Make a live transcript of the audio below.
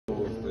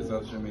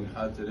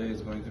Mincha today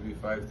is going to be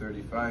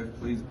 5:35.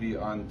 Please be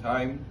on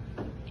time.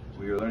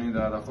 We are learning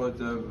the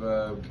Halachot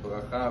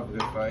of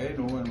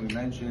Refaenu, and we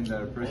mentioned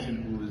that a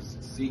person who is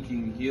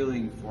seeking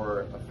healing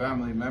for a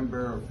family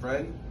member or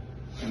friend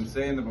can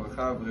say in the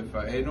bracha of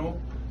Refaenu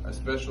a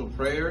special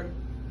prayer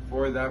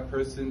for that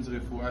person's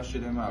refuah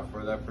shelema,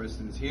 for that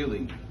person's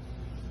healing.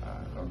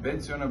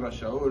 Ben Zion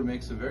Shaul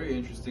makes a very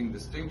interesting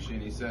distinction.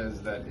 He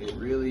says that it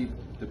really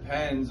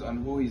depends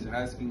on who he's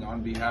asking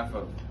on behalf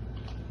of.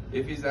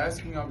 If he's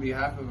asking on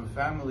behalf of a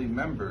family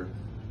member,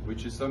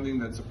 which is something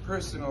that's a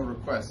personal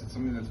request, it's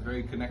something that's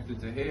very connected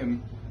to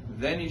him,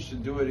 then he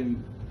should do it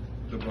in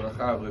the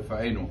bracha of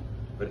Refaenu.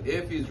 But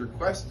if he's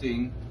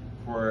requesting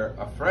for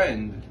a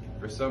friend,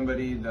 for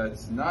somebody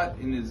that's not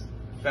in his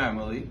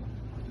family,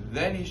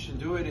 then he should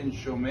do it in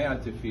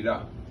Shomea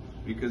Tefillah,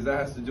 because that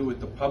has to do with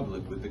the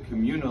public, with the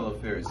communal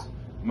affairs,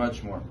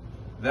 much more.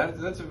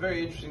 That's a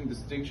very interesting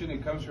distinction.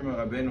 It comes from a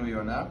Rabbeinu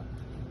Yonah.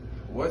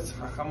 What's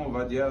Chacham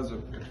Ovadiah's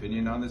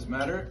opinion on this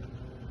matter?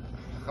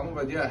 Chacham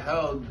Ovadiah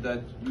held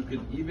that you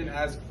could even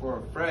ask for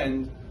a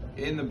friend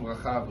in the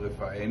bracha of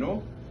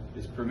Refaenu,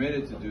 is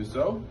permitted to do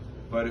so,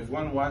 but if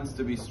one wants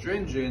to be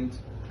stringent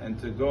and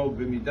to go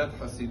b'midat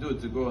hasidut,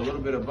 to go a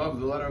little bit above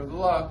the letter of the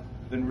law,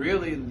 then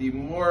really the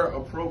more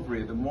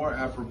appropriate, the more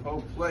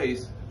apropos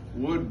place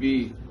would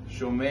be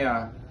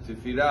Shomea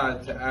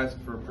Tefillah, to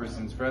ask for a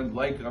person's friend,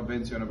 like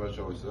Rabbeinu Zion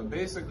Shaul. So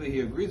basically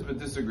he agrees but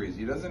disagrees.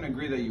 He doesn't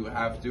agree that you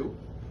have to,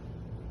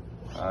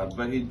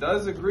 but he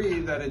does agree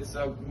that it's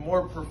a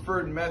more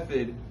preferred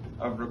method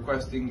of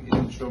requesting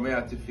in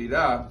Shomea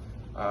Tefillah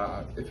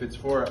if it's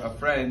for a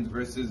friend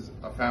versus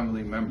a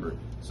family member.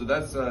 So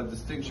that's a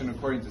distinction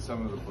according to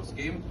some of the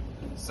poskim.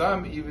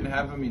 Some even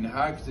have a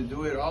minhag to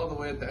do it all the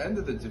way at the end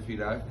of the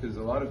tefillah, because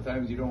a lot of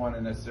times you don't want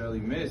to necessarily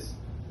miss.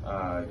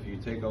 If you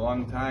take a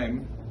long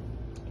time,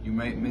 you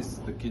might miss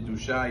the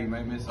kiddusha, you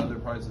might miss other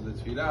parts of the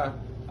tefillah,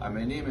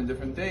 amenim and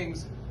different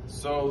things.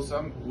 So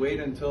some wait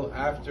until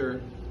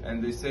after,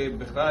 and they say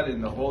bichlal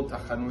in the whole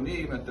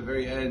tachanunim at the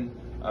very end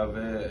of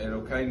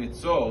Elokai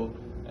Nitzol,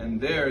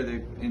 and there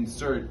they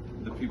insert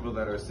the people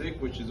that are sick,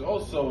 which is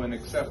also an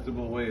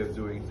acceptable way of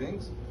doing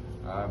things,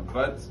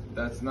 but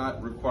that's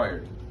not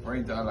required.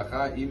 According to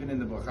Halacha, even in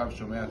the bracha of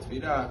Shomea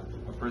Tefillah,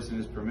 a person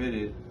is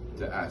permitted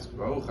to ask.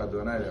 Baruch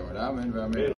Adonai le'olam, amen.